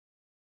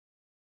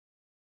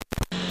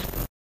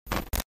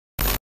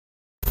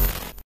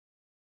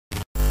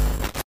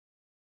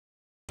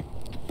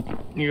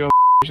You go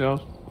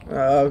yourself.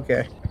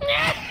 Okay.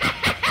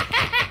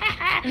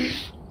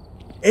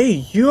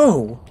 Hey,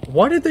 yo!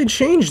 Why did they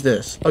change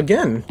this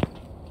again?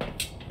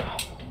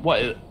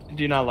 What?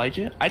 Do you not like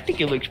it? I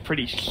think it looks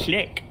pretty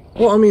slick.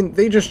 Well, I mean,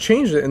 they just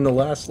changed it in the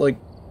last, like,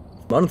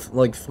 month,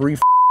 like, 3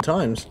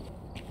 times.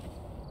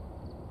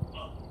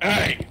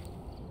 Hey!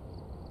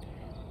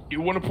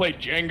 You wanna play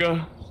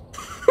Jenga?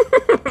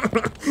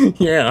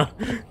 Yeah.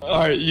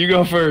 Alright, you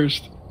go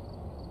first.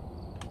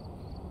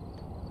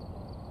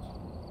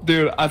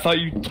 Dude, I thought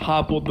you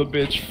toppled the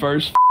bitch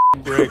first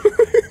brick.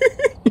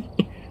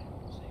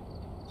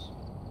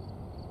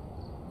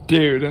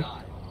 Dude.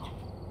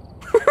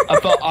 I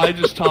thought I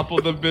just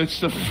toppled the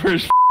bitch the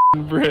first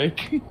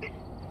brick.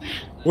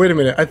 Wait a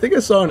minute, I think I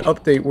saw an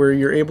update where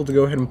you're able to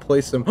go ahead and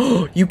place them.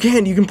 Oh, you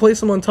can place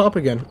them on top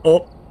again.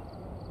 Oh.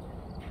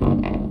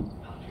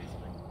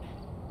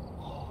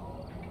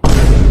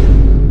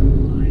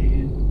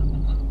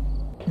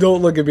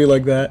 Don't look at me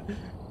like that.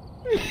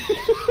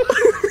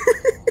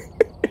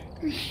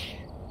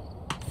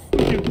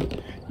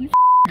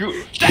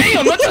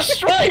 Damn, that's a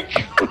strike!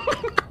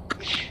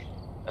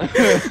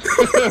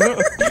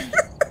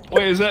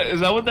 Wait, is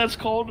that what that's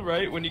called,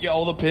 right? When you get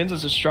all the pins,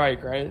 it's a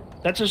strike, right?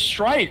 That's a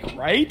strike,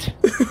 right?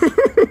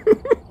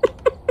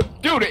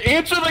 Dude,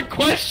 answer the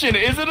question!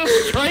 Is it a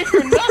strike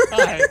or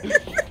not?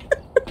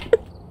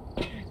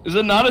 Is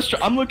it not a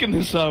strike? I'm looking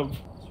this up.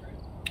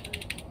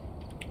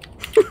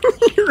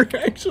 You're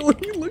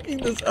actually looking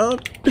this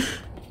up?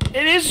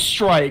 It is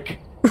strike!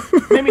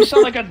 Made me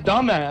sound like a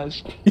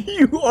dumbass.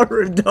 You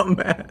are a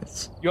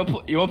dumbass. You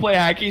wanna play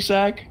hacky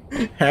sack?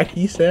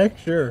 Hacky sack?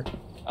 Sure.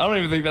 I don't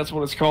even think that's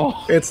what it's called.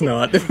 It's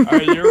not.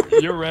 Alright,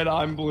 you're red,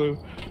 I'm blue.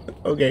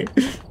 Okay.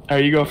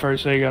 Alright, you go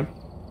first, there you go.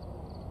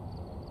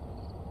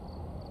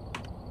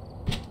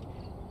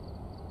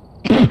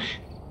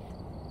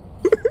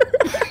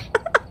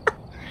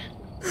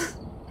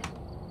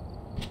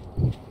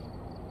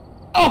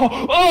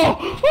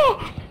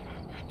 Oh!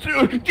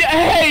 Dude,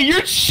 hey,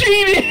 you're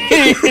cheating!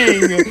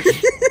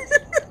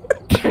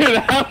 Dude,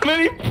 how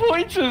many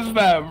points is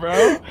that, bro?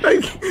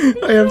 I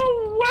have...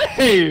 No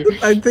way!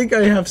 I think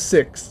I have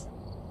 6.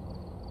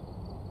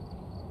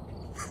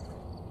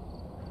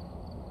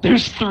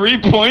 There's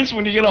 3 points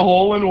when you get a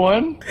hole in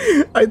one?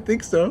 I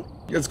think so.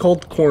 It's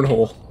called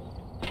cornhole.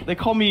 They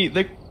call me...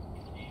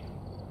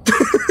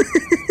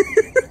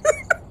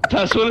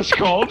 That's what it's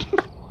called?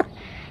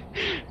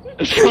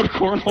 It's called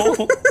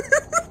cornhole?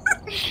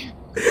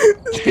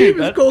 This game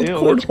is called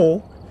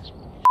cornhole.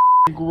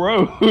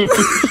 Gross.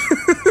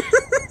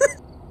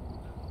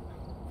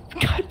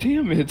 God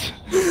damn it.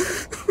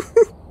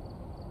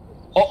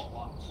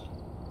 Oh.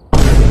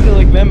 I feel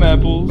like them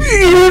apples.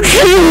 You're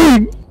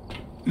kidding!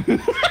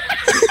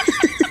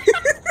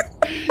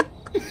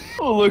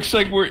 Oh, looks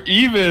like we're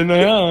even,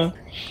 huh?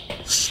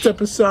 Step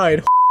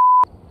aside.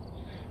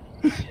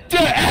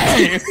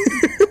 Hey!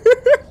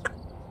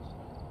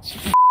 It's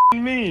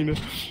f***ing mean.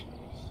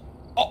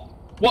 Oh,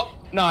 what?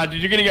 Nah,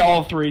 dude, you're gonna get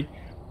all 3.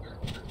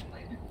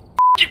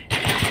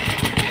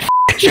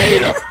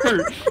 Cheater!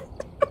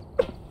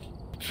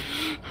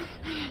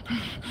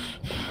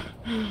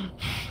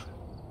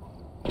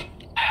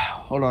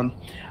 Hold on.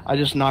 I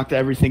just knocked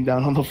everything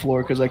down on the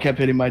floor because I kept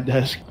hitting my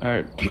desk.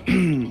 Alright.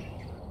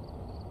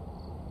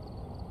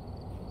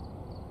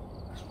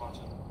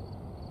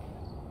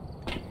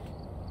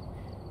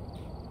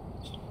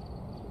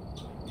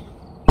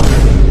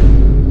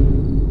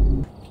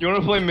 You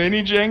wanna play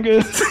mini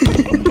Jenga?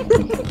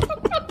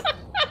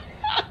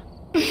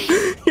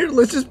 Here,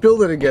 let's just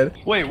build it again.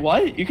 Wait,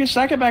 what? You can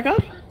stack it back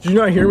up? Did you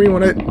not hear me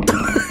when I... I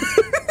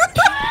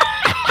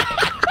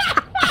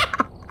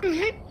didn't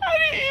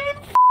even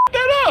f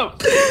that up!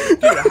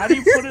 Dude, how do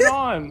you put it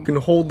on? You can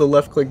hold the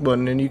left click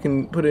button and you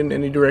can put it in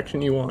any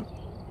direction you want.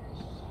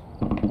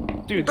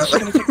 Dude, this is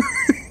gonna take...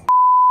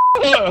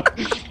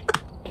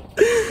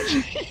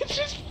 You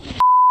just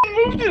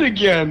moved it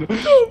again!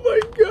 Oh my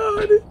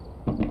god!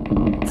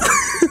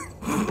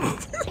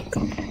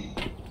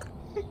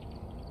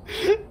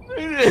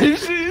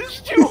 This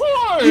is too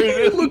hard!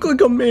 You look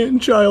like a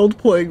man-child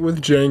playing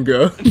with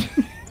Jenga.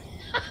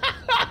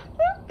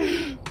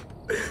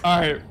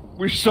 Alright,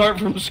 we start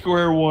from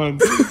square one.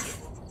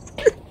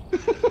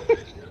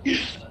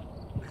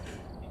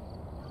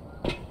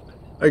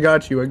 I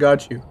got you, I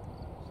got you.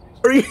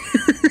 Are you...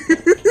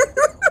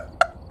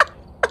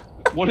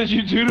 What did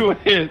you do to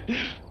it?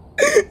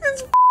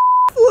 It's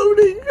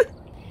floating.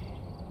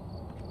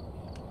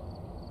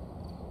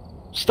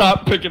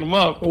 Stop picking them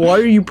up. Why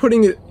are you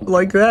putting it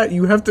like that?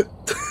 You have to...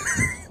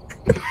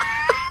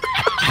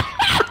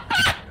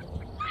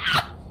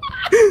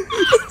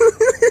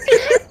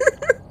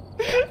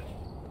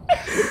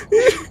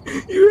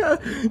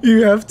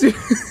 you have to...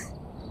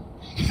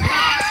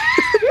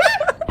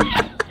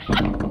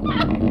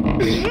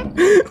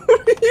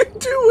 What are you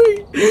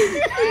doing?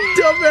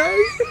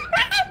 Dumbass.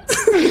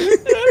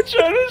 I'm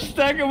trying to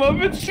stack them up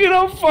and see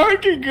how far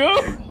it can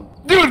go.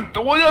 Dude,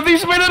 what, are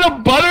these made out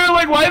of butter?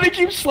 Like, why do they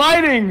keep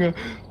sliding?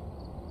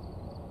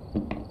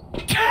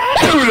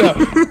 Dude!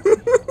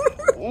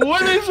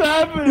 What is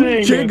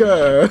happening?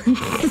 Jenga.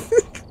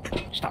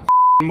 Stop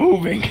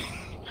moving.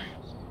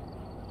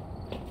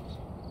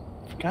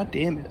 God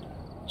damn it.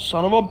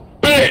 Son of a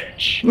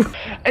bitch!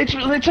 It's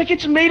like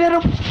it's made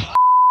out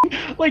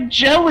of like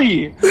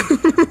jelly.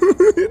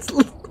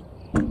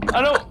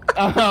 I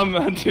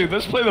don't dude,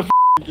 let's play the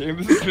game.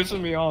 This is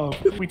pissing me off.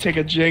 We take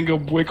a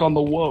Jenga brick on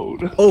the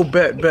road. Oh,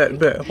 bet.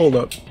 Hold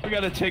up. We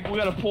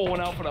gotta pull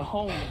one out for the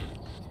home.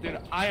 Dude,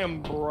 I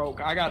am broke.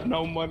 I got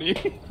no money.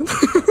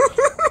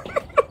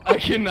 I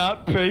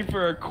cannot pay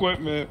for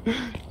equipment.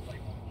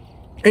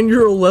 And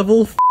you're a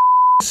level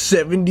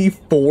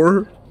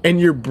 74 and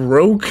you're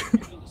broke?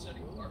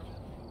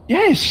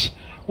 Yes!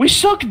 We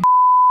suck.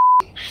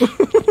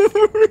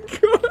 Oh my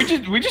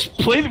God.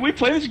 We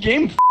play this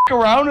game,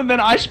 around, and then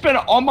I spend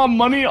all my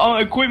money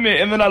on equipment,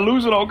 and then I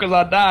lose it all because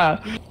I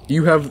die.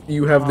 You have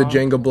the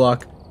Jenga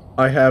block.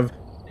 I have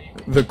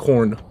the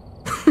corn.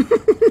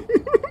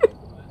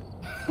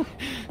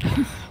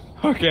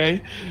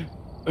 Okay.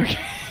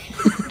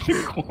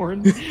 The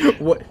corn?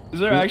 What? Is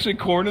there actually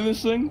corn in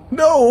this thing?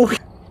 No!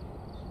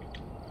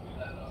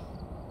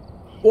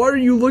 Why are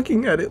you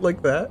looking at it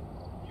like that?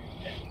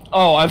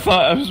 Oh, I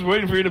was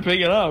waiting for you to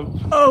pick it up.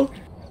 Oh.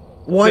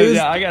 Why Dude, is...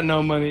 Yeah, I got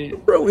no money.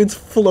 Bro, it's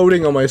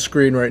floating on my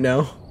screen right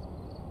now.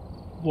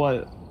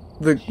 What?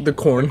 The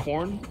corn. The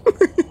corn?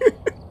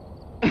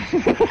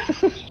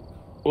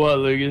 What,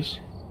 Lucas?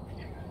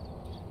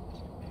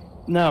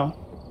 No.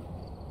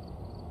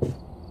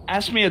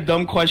 Ask me a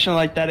dumb question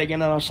like that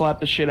again and I'll slap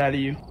the shit out of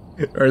you.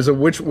 Alright, so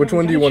which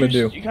one do you want to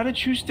do? You gotta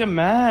choose the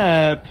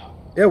map.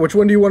 Yeah, which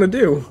one do you want to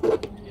do?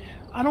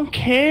 I don't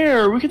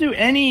care. We could do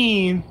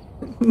any.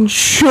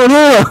 Shut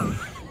up!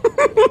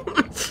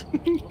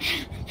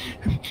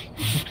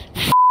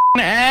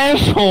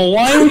 Asshole,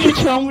 why would you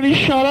tell me to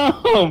shut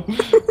up?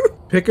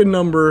 Pick a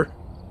number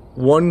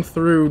 1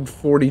 through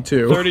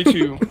 42.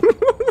 32.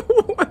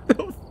 What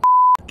the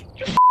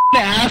f***?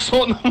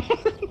 Asshole.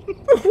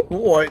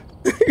 What?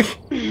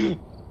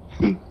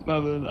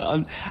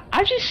 No.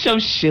 I'm just so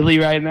silly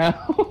right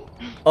now.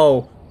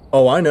 Oh,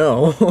 I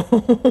know.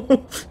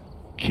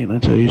 Can I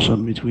tell you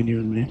something between you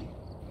and me?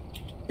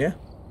 Yeah?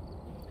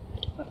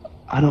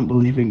 I don't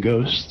believe in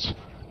ghosts.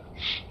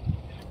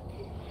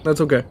 That's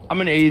okay.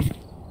 I'm an atheist.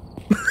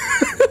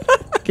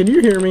 Can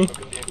you hear me?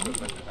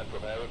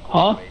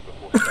 Huh?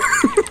 What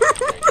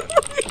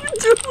are you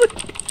doing?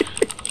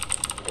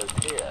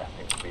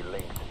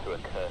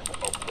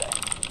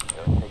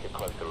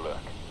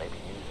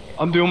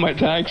 I'm doing my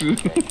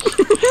taxes.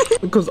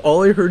 Because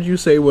all I heard you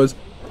say was,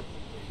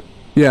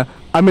 yeah,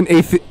 I'm an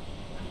atheist.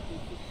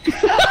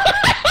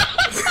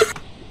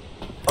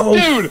 Oh,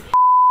 dude,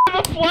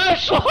 the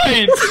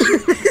flashlight.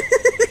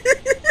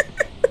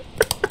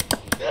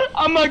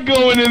 I'm not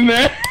going in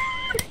there.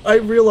 I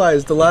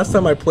realized the last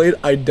time I played,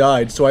 I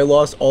died, so I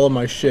lost all of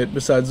my shit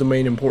besides the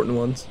main important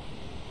ones.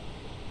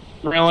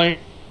 Really?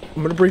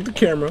 I'm gonna break the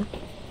camera.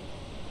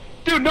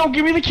 Dude, no,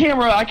 give me the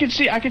camera. I can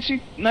see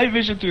night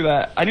vision through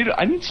that. I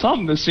need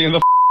something to see in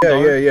the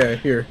dark. Yeah,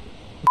 here.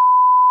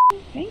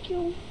 Thank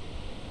you.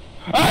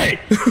 Hey!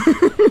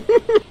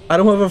 I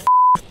don't have a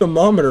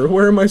thermometer.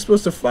 Where am I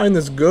supposed to find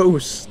this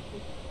ghost?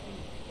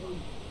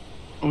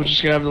 We're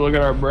just gonna have to look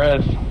at our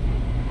breath.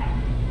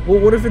 Well,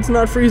 what if it's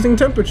not freezing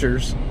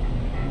temperatures?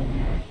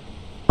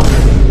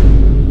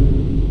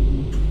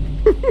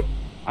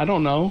 I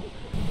don't know.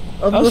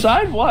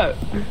 Outside? What?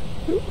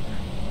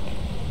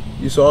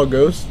 You saw a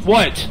ghost?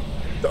 What?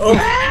 Oh.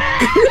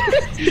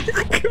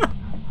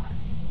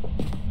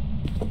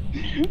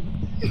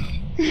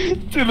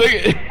 Dude, look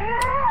at...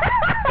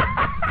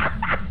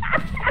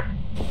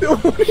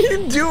 What are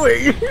you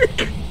doing?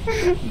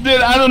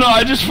 Dude, I don't know.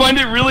 I just find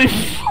it really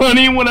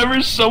funny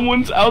whenever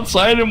someone's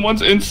outside and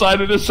one's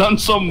inside and it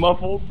sounds so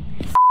muffled.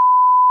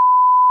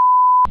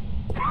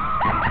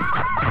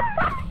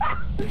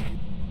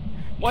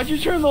 Why'd you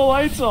turn the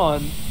lights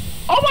on?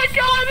 Oh my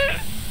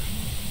god!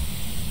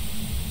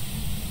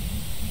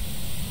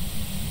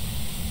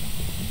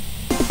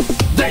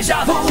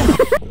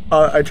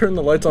 I turned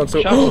the lights on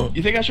so.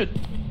 You think I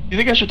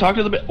should talk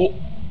to the bit? Oh,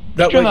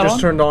 that light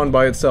just turned on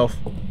by itself.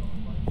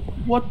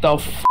 What the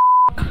f?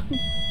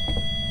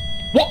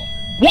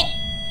 What?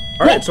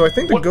 Alright, so I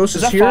think the ghost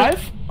is here.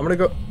 5? I'm gonna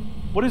go.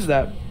 What is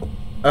that?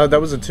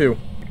 That was a 2.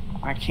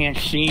 I can't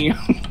see.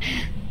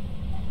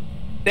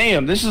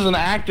 Damn, this is an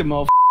active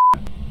motherfucker.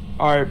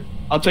 Alright,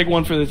 I'll take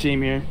one for the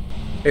team here.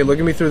 Hey, look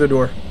at me through the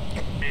door.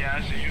 Yeah,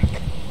 I see you.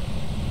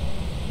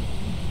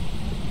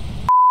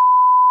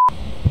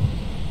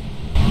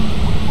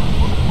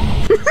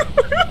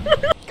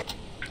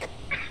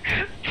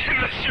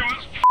 That shit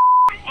was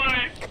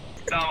funny.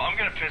 No, I'm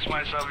gonna piss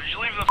myself. Did you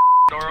leave the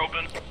door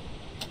open?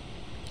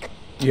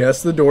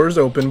 Yes, the door is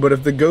open, but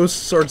if the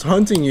ghost starts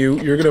hunting you,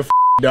 you're gonna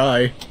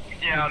die.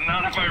 Yeah,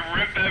 not if I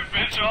rip that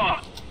bitch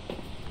off.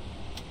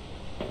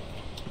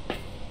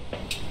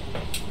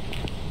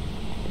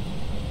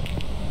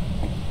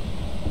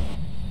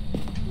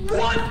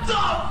 What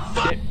the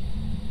fuck?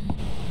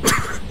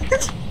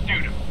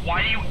 Dude,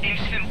 why do you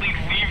instantly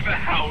leave the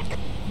house?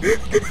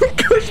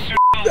 Cause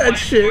that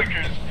shit.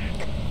 Flickers.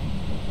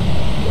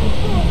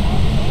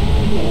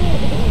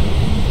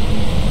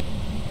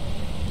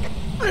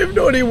 I have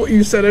no idea what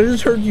you said. I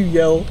just heard you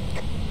yell.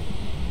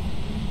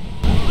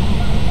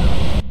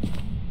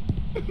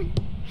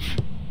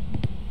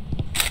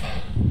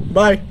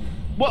 Bye.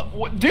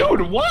 What?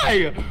 Dude,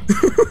 why?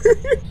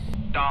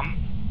 Dom.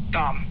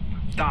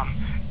 The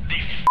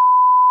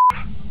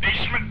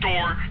basement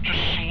door just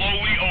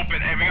slowly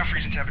opened. Hey, we got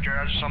freezing temperature.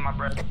 I just saw my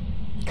breath.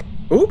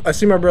 Oop, I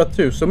see my breath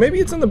too. So maybe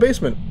it's in the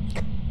basement.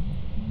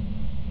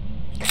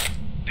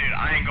 Dude,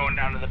 I ain't going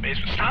down to the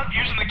basement. Stop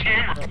using the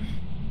camera.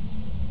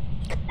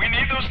 We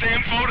need those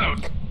damn photos.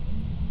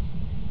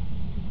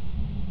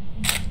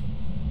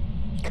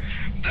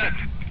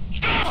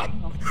 Stop!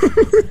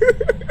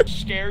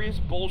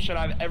 Scariest bullshit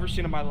I've ever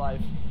seen in my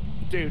life.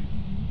 Dude,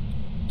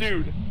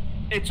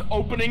 it's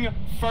opening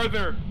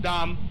further,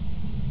 Dom.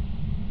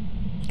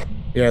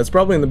 Yeah, it's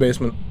probably in the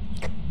basement.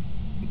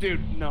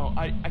 Dude, no,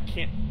 I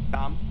can't,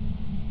 Dom.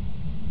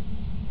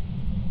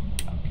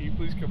 Can you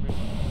please come here?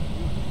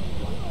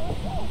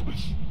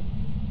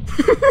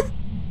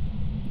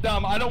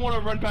 Dom, I don't want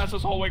to run past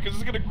this hallway because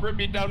it's gonna grip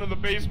me down in the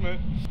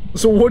basement.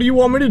 So what do you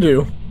want me to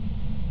do?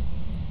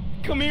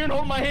 Come here and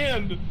hold my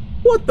hand.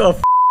 What the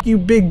f, you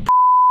big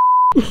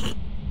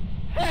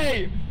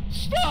Hey,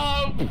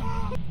 stop!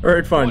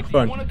 Alright, fine, What,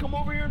 fine. You want to come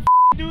over here and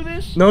do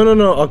this? No,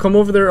 I'll come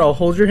over there, I'll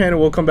hold your hand, and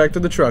we'll come back to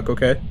the truck,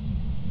 okay?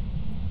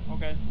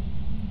 Okay.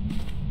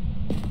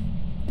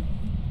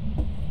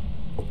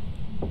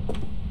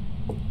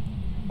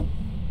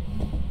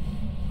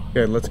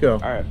 Okay, let's go.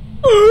 Alright.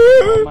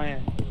 Hold my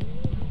hand.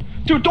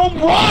 Dude, don't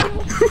run!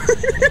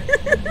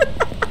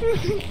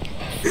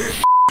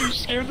 You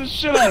scared the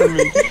shit out of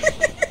me.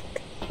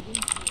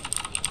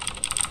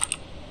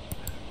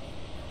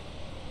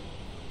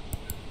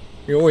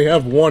 You only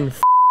have one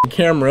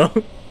camera.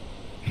 Dude,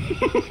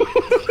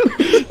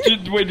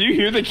 wait, do you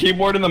hear the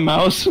keyboard and the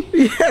mouse?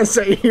 Yes,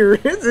 I hear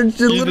it. It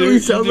just literally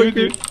sounds like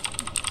dude.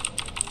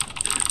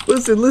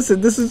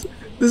 Listen, this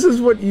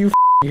is what you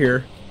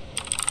hear.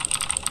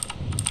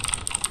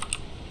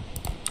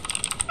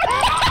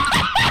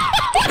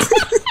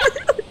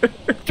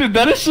 Dude,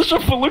 that is such a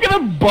look at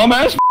that bum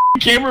ass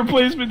camera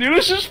placement, dude.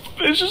 It's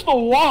just the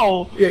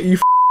wall. Yeah, you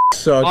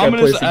suck at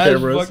placing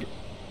cameras.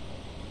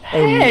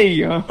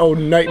 Hey! Oh,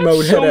 night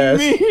mode head ass.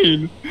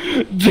 Mean.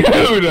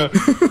 Dude!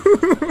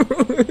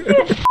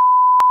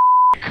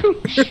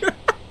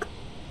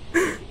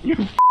 You're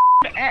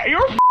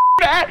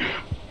Jam!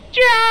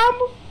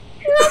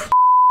 You're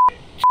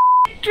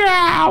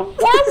Jam!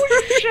 Why would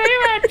you say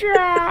that,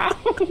 Jam?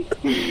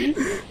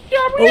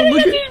 Jam, we're gonna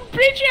get these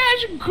bitch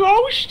ass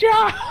ghost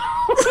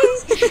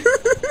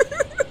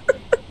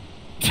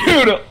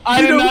Dude,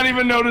 I did not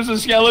even notice a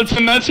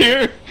skeleton that's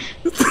here.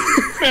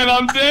 Man,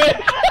 I'm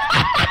dead.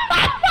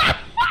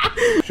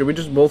 Should we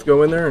just both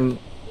go in there and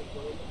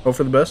hope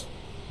for the best?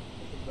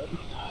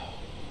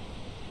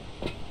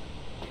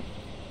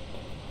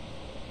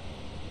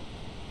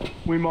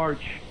 We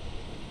march.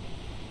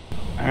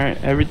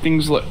 Alright,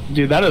 everyth's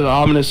dude, that is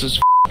ominous as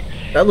f.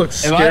 That looks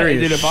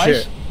scary as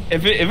shit.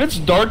 If it's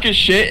dark as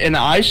shit and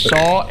I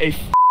saw a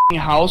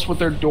house with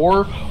their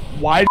door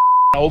wide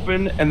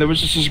open and there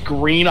was just this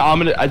green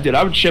ominous,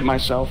 I would shit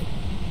myself.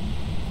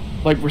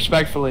 Like,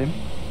 respectfully.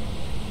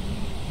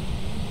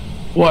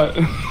 What?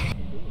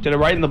 Did it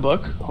write in the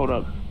book? Hold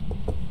up.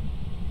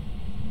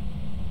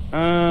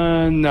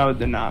 No, it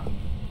did not.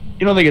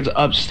 You don't think it's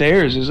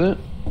upstairs, is it?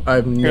 I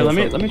have no Here,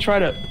 let me try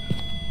to.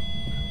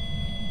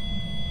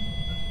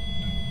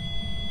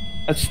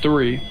 That's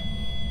 3.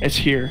 It's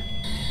here.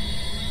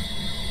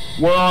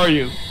 Where are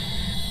you?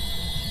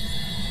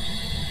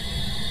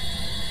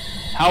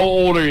 How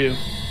old are you?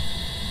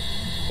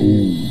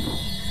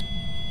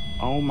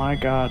 Oh my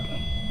god.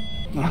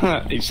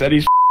 He said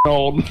he's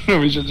old.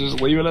 We should just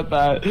leave it at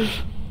that.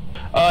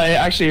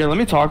 Actually, here, let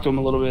me talk to him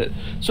a little bit.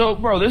 So,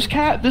 bro, this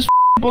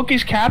book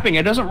is capping.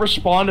 It doesn't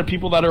respond to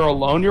people that are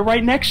alone. You're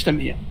right next to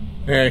me.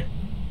 Hey.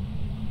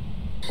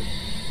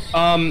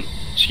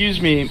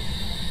 Excuse me.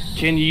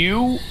 Can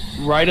you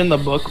write in the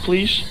book,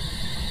 please?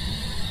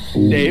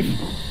 Dave?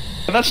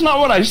 That's not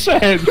what I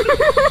said.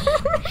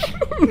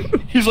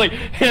 He's like,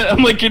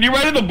 I'm like, can you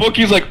write in the book?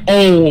 He's like,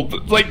 old.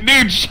 It's like,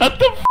 dude, shut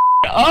the f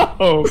up.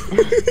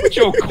 With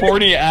your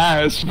corny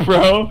ass,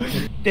 bro.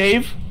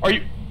 Dave, are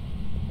you...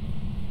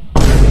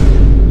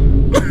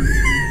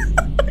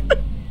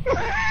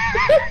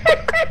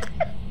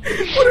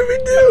 What did we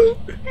do?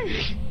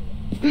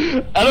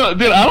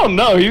 I don't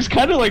know. He's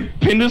kind of like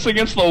pinned us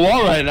against the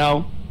wall right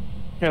now.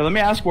 Here, let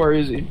me ask, where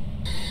is he?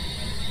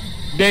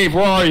 Dave,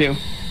 where are you?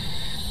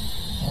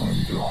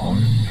 I'm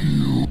behind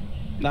you.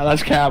 Nah,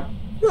 that's Cap.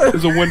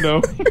 There's a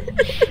window.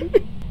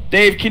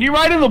 Dave, can you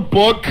write in the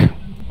book?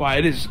 Wow,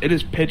 it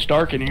is pitch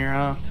dark in here,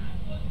 huh?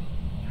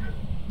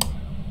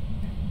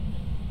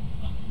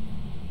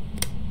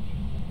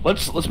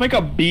 Let's make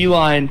a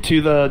beeline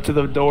to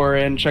the door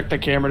and check the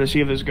camera to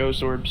see if there's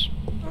ghost orbs.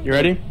 You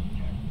ready?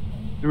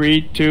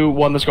 3, 2,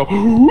 1, let's go.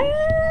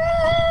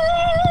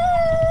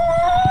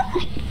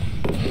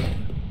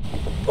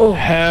 Oh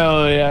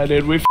hell yeah,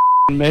 dude, we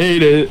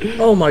made it.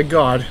 Oh my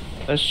god.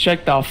 Let's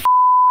check the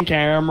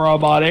camera,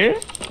 buddy.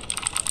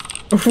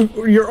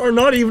 You're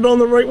not even on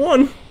the right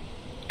one.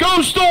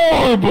 Ghost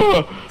orb!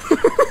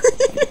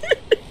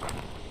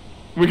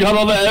 We got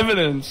all the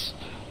evidence.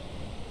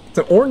 It's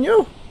an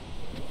Orneo?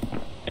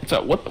 It's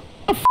a what the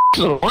f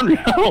is an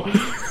Oreo?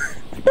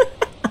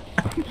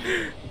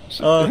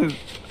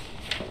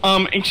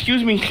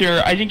 Excuse me,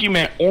 sir. I think you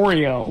meant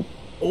Oreo.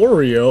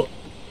 Oreo?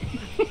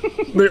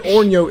 The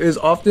Orneo is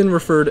often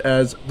referred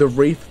as the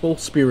Wrathful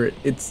Spirit.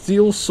 It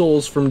steals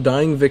souls from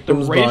dying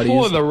victims' The Wrathful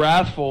bodies. or the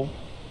Wrathful?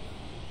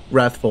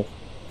 Wrathful.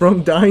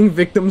 From dying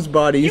victims'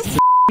 bodies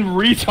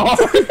Retard.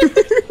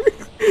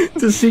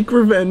 to seek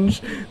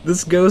revenge.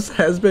 This ghost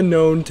has been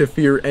known to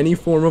fear any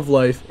form of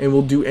life and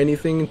will do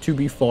anything to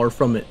be far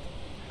from it.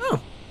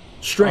 Oh.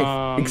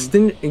 Strength.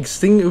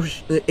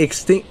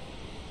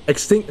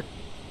 Extinct.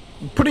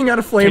 Putting out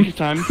a flame. Take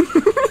your time.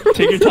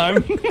 Take your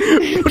time.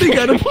 Putting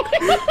out a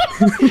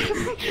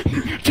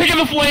Taking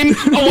the flame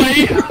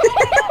away.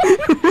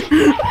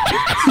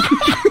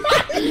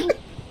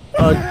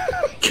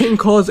 Can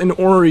cause an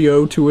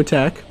Oreo to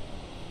attack.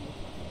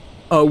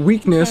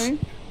 Weakness. Okay.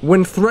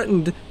 When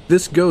threatened,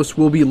 this ghost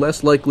will be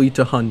less likely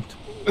to hunt.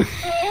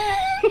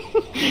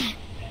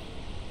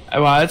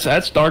 Well,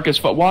 that's dark as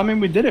fuck. Well, I mean,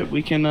 we did it.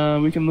 We can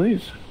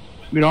leave.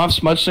 We don't have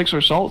smudge sticks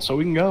or salt, so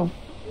we can go.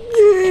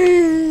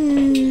 Yay!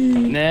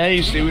 Nah,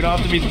 you see, we don't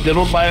have to be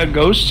diddled by a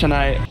ghost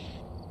tonight.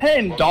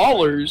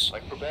 $10.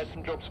 I've prepared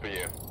some jobs for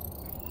you.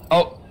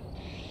 Oh.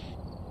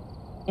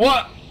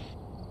 What?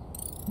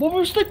 What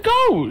was the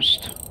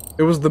ghost?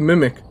 It was the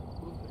mimic.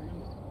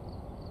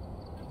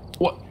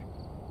 What?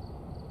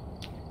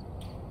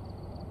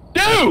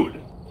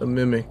 Dude! The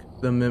mimic.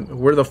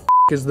 Where the f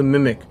is the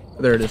mimic?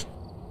 There it is.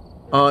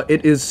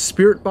 It is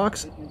spirit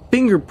box,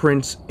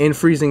 fingerprints, and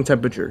freezing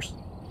temperatures.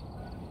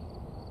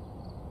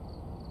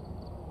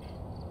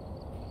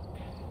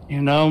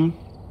 You know,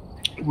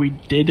 we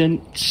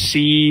didn't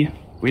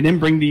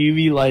bring the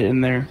UV light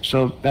in there,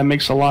 so that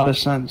makes a lot of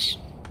sense.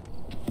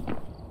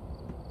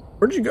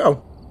 Where'd you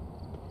go?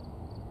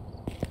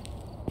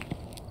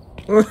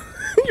 You're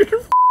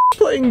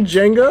playing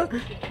Jenga?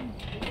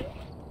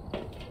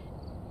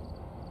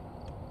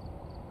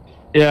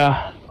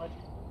 Yeah.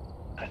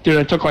 Dude,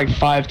 I took like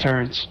 5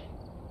 turns.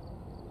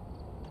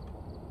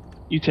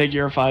 You take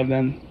your 5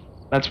 then.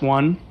 That's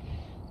 1.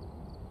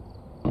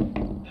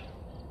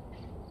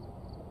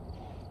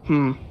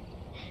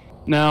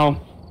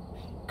 Now,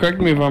 correct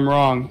me if I'm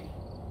wrong,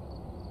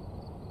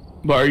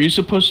 but are you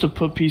supposed to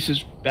put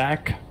pieces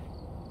back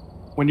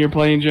when you're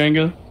playing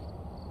Jenga?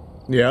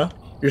 Yeah.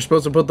 You're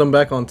supposed to put them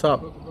back on top.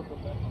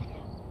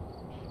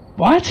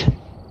 What?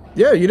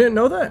 Yeah, you didn't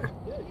know that?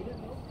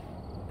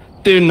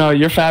 Dude, no,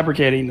 you're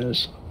fabricating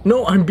this.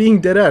 No, I'm being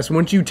dead ass.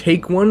 Once you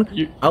take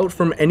one out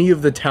from any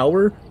of the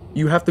tower,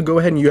 you have to go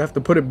ahead and you have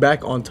to put it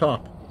back on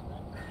top.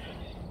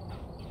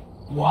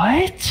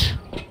 What?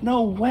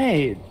 No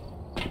way.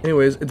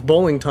 Anyways, it's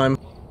bowling time.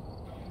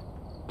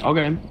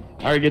 Okay.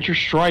 Alright, get your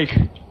strike,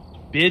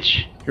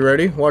 bitch. You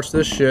ready? Watch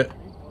this shit.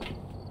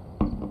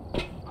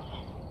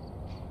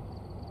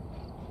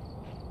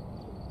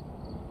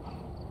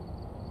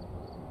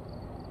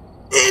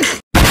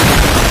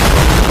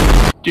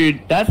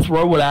 Dude, that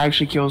throw would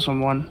actually kill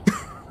someone.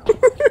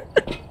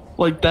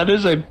 Like, that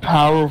is a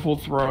powerful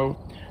throw.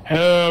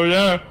 Hell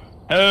yeah!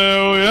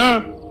 Hell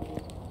yeah!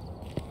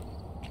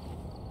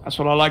 That's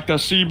what I like to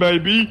see,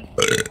 baby.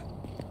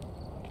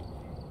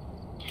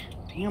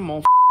 Damn,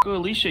 motherfucker,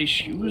 at least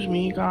excuse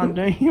me,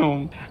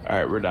 goddamn.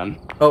 Alright, we're done.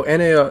 Oh,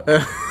 and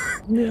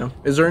yeah.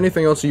 Is there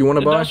anything else you want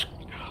to buy?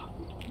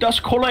 That's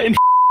cola in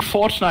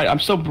Fortnite. I'm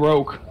so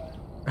broke.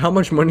 How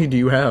much money do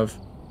you have?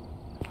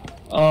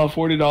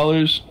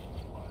 $40.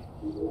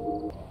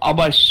 I'll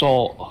buy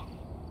salt.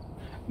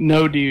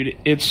 No, dude,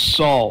 it's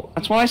salt.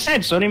 That's what I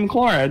said, sodium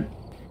chloride.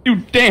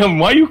 Dude, damn,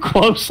 why are you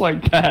close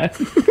like that?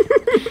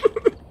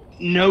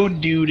 No,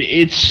 dude,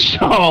 it's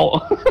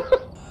salt.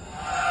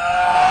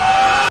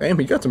 Damn,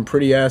 you got some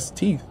pretty ass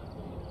teeth.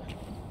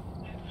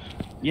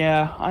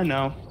 Yeah, I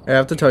know. I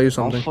have to tell you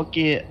something. Oh, fuck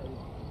it.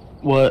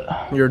 What?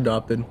 You're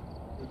adopted.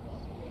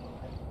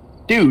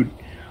 Dude,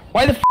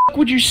 why the f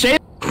would you say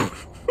that?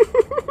 We've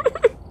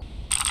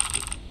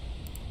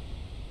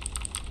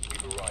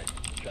arrived.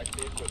 Check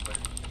the equipment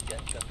and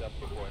get set up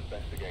before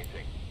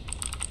investigating.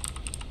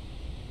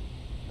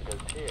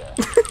 Because here,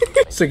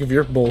 Sick of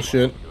your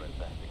bullshit. your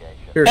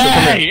investigation. Here, so come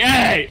Hey, here.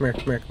 hey! Come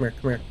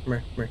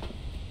here.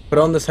 Put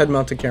on this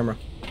head-mounted camera.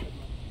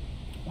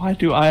 Why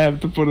do I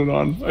have to put it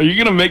on? Are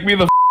you gonna make me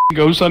the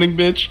ghost hunting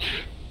bitch?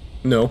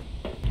 No.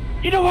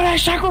 You know what I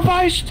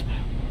sacrificed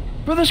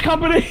for this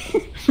company?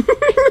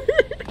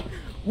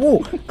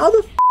 Whoa, how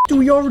the f do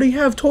we already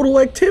have total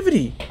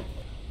activity?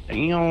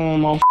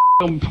 Damn, I'll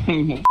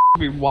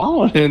be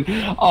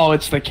wildin'. Oh,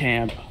 it's the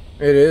camp.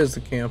 It is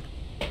the camp.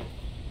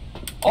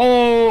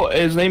 Oh,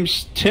 his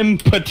name's Tim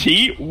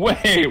Petit?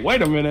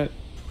 Wait a minute.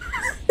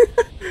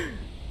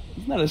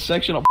 Isn't that a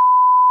section of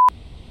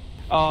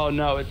Oh,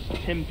 no, it's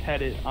Tim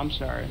Pettit. I'm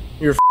sorry.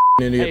 You're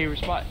a idiot. Hey,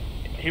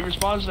 he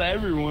responds to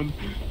everyone.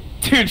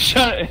 Dude,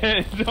 shut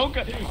it. Don't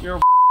go. You're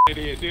a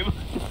idiot, dude.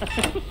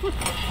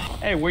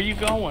 Hey, where you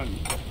going?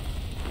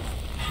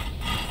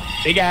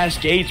 Big ass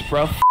gates,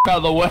 bro. Out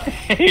of the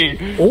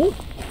way. Oh.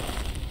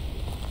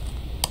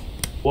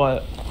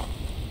 What?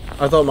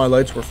 I thought my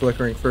lights were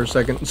flickering for a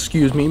second.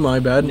 Excuse me, my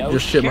bad. No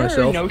Just shit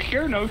myself. No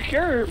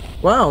sure.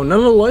 Wow, none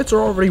of the lights are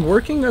already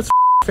working? That's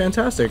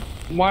fantastic.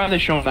 Why are they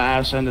showing the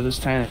ass end of this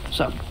tent? It's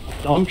a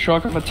dumb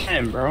truck of a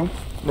tent, bro.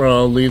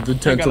 Bro, leave the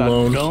tent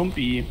alone.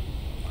 Dumpy.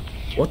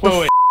 What the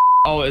wait.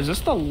 Oh, is this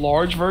the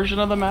large version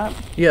of the map?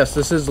 Yes,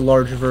 this is the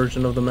large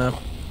version of the map.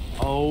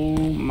 Oh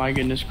my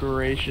goodness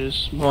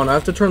gracious. Hold on, I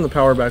have to turn the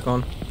power back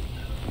on.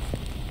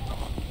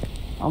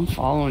 I'm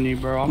following you,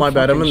 bro. My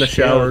bad, I'm in the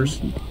showers.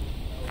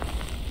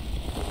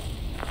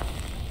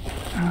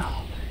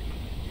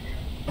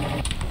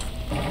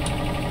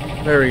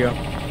 There we go.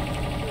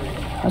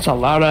 That's a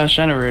loud ass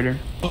generator.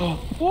 Oh,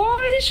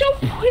 what? It's so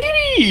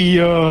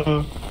pretty!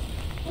 Oh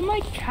my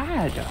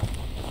god.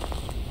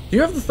 Do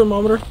you have the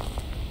thermometer?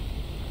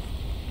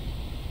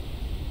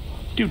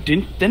 Dude,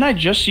 didn't I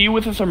just see you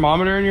with a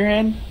thermometer in your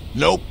hand?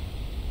 Nope.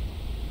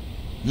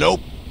 Nope.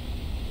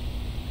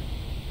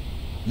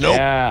 Nope.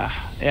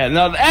 Yeah,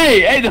 no,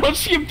 hey, don't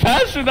skip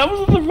past it. That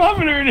was a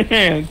thermometer in your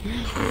hand.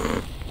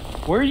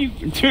 Where are you,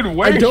 dude,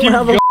 where are you I don't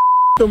have a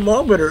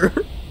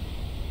thermometer.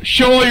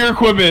 Show all your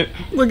equipment.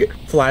 Look at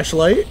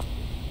flashlight.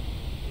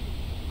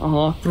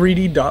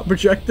 3D dot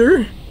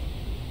projector.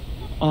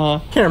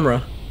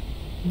 Camera.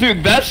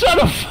 Dude, that's not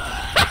a.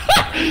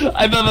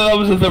 I thought that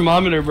was a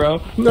thermometer,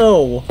 bro.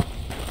 No.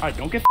 Alright,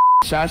 don't get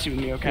sassy with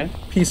me, okay?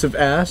 Piece of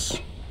ass.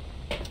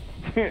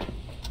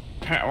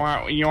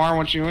 Well, you are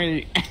what you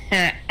eat.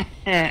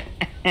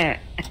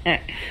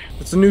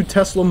 It's a new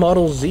Tesla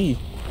Model Z.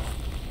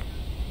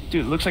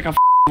 Dude, it looks like a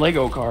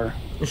Lego car.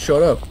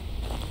 Shut up.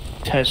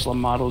 Tesla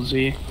Model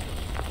Z.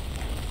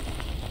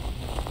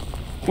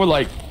 We're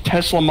like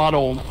Tesla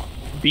Model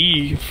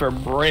B for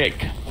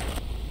brick.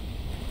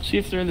 See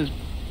if they're in this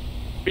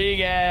big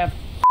ass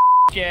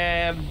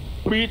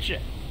bitch.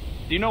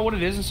 Do you know what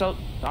it is in South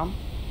Dom?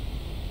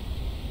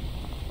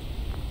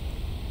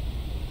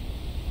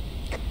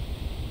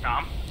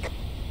 Dom?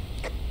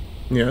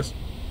 Yes.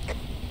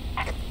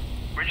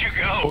 Where'd you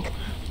go?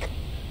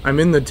 I'm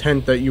in the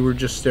tent that you were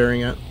just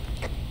staring at.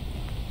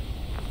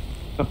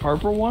 The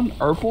purple one?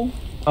 Urple?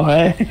 Oh,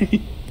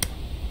 hey.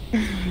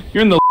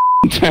 You're in the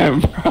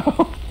tent,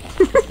 bro.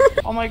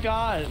 Oh my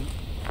god.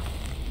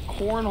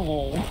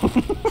 Cornhole.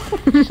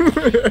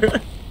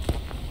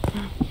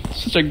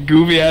 Such a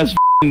goofy ass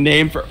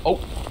name for. Oh,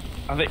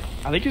 I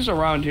think it's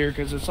around here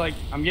because it's like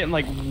I'm getting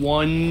like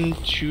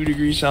 1-2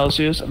 degrees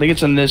Celsius. I think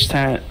it's in this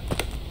tent.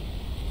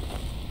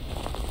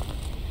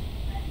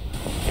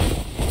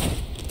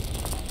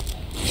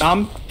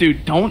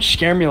 Dude, don't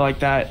scare me like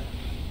that.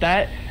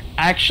 That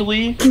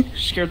actually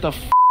scared the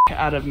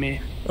out of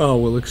me. Oh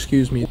well,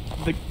 excuse me.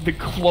 The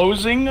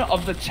closing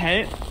of the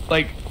tent,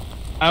 like,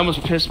 I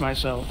almost pissed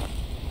myself.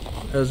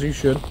 As you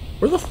should.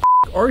 Where the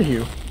are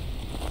you?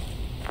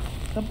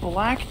 The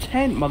black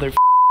tent, mother.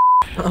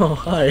 Oh,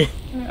 hi.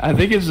 I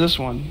think it's this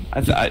one.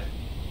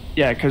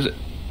 Yeah, because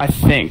I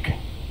think.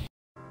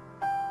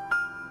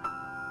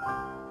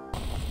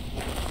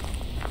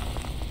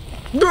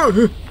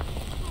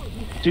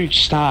 Dude,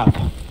 stop.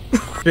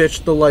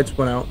 Bitch, the lights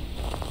went out.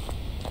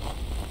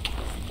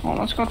 Oh,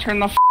 let's go turn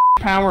the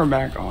power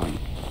back on.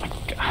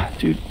 God,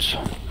 dude,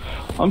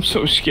 I'm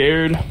so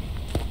scared.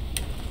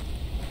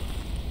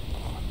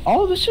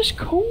 Oh, this is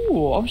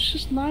cool. Oh, it's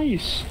just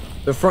nice.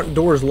 The front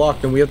door is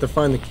locked and we have to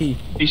find the key.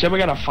 You said we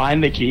gotta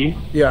find the key?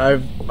 Yeah,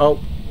 oh.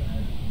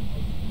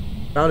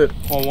 Found it.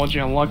 Well, won't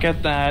you look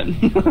at that?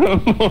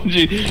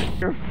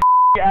 You're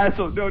a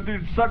asshole. No,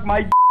 dude, suck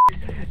my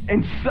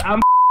and I'm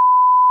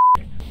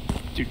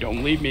dude,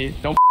 don't leave me.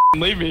 Don't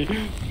leave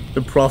me.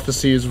 The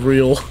prophecy is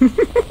real.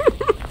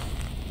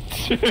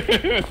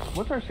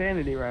 What's our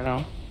sanity right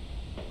now?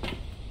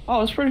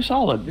 Oh, it's pretty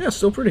solid. Yeah,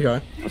 still pretty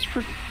high. That's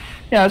pretty.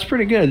 Yeah, it's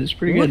pretty good. It's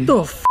pretty good. What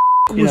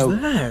the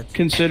was that?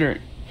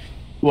 Considering.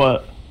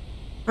 What?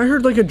 I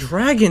heard like a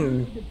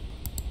dragon.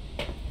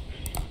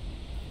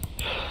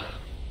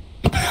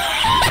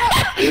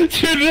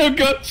 Dude, no,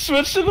 go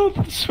switch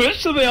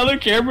to the other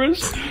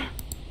cameras.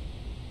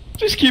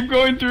 Just keep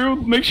going through.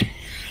 Make sure.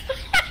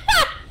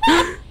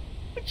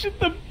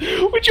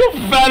 With your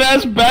fat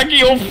ass back of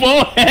your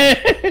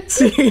forehead.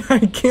 See, I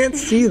can't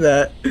see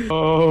that.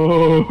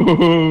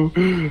 Oh.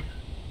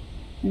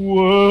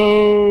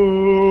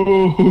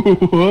 Whoa.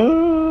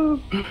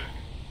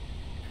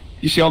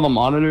 You see all the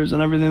monitors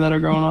and everything that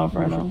are going off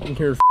right now?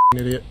 You're a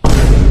idiot.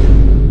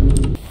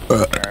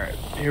 Alright,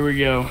 here we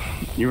go.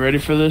 You ready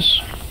for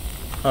this?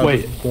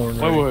 Wait,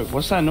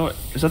 what's that noise?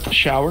 Is that the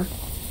shower?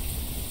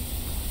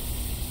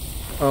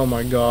 Oh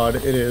my god,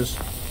 it is.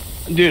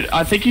 Dude,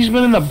 I think he's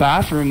been in the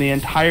bathroom the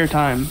entire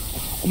time.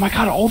 Oh my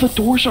god, all the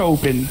doors are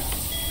open.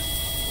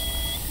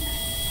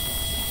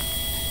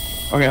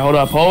 Okay, hold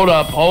up,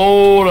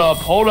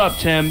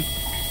 Tim.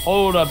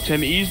 Hold up,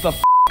 Tim. Ease the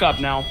up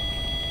now.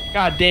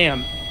 God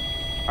damn.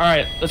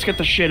 Alright, let's get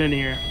the shit in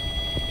here.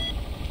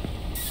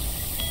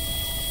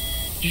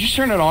 Did you just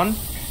turn it on?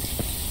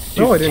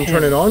 No, I didn't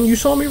turn it on. You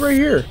saw me right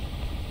here.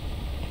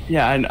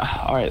 Yeah,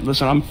 alright,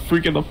 listen, I'm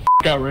freaking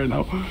the out right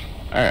now.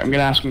 Alright, I'm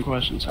gonna ask him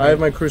questions. I have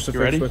my You crucifix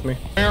ready? with me.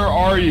 Where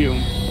are you?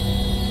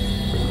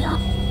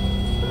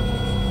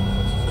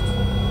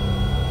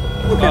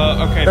 Okay.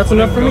 Okay, That's put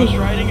enough in for me. Ghost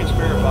Riding and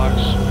Spirit Box.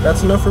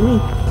 That's enough for me.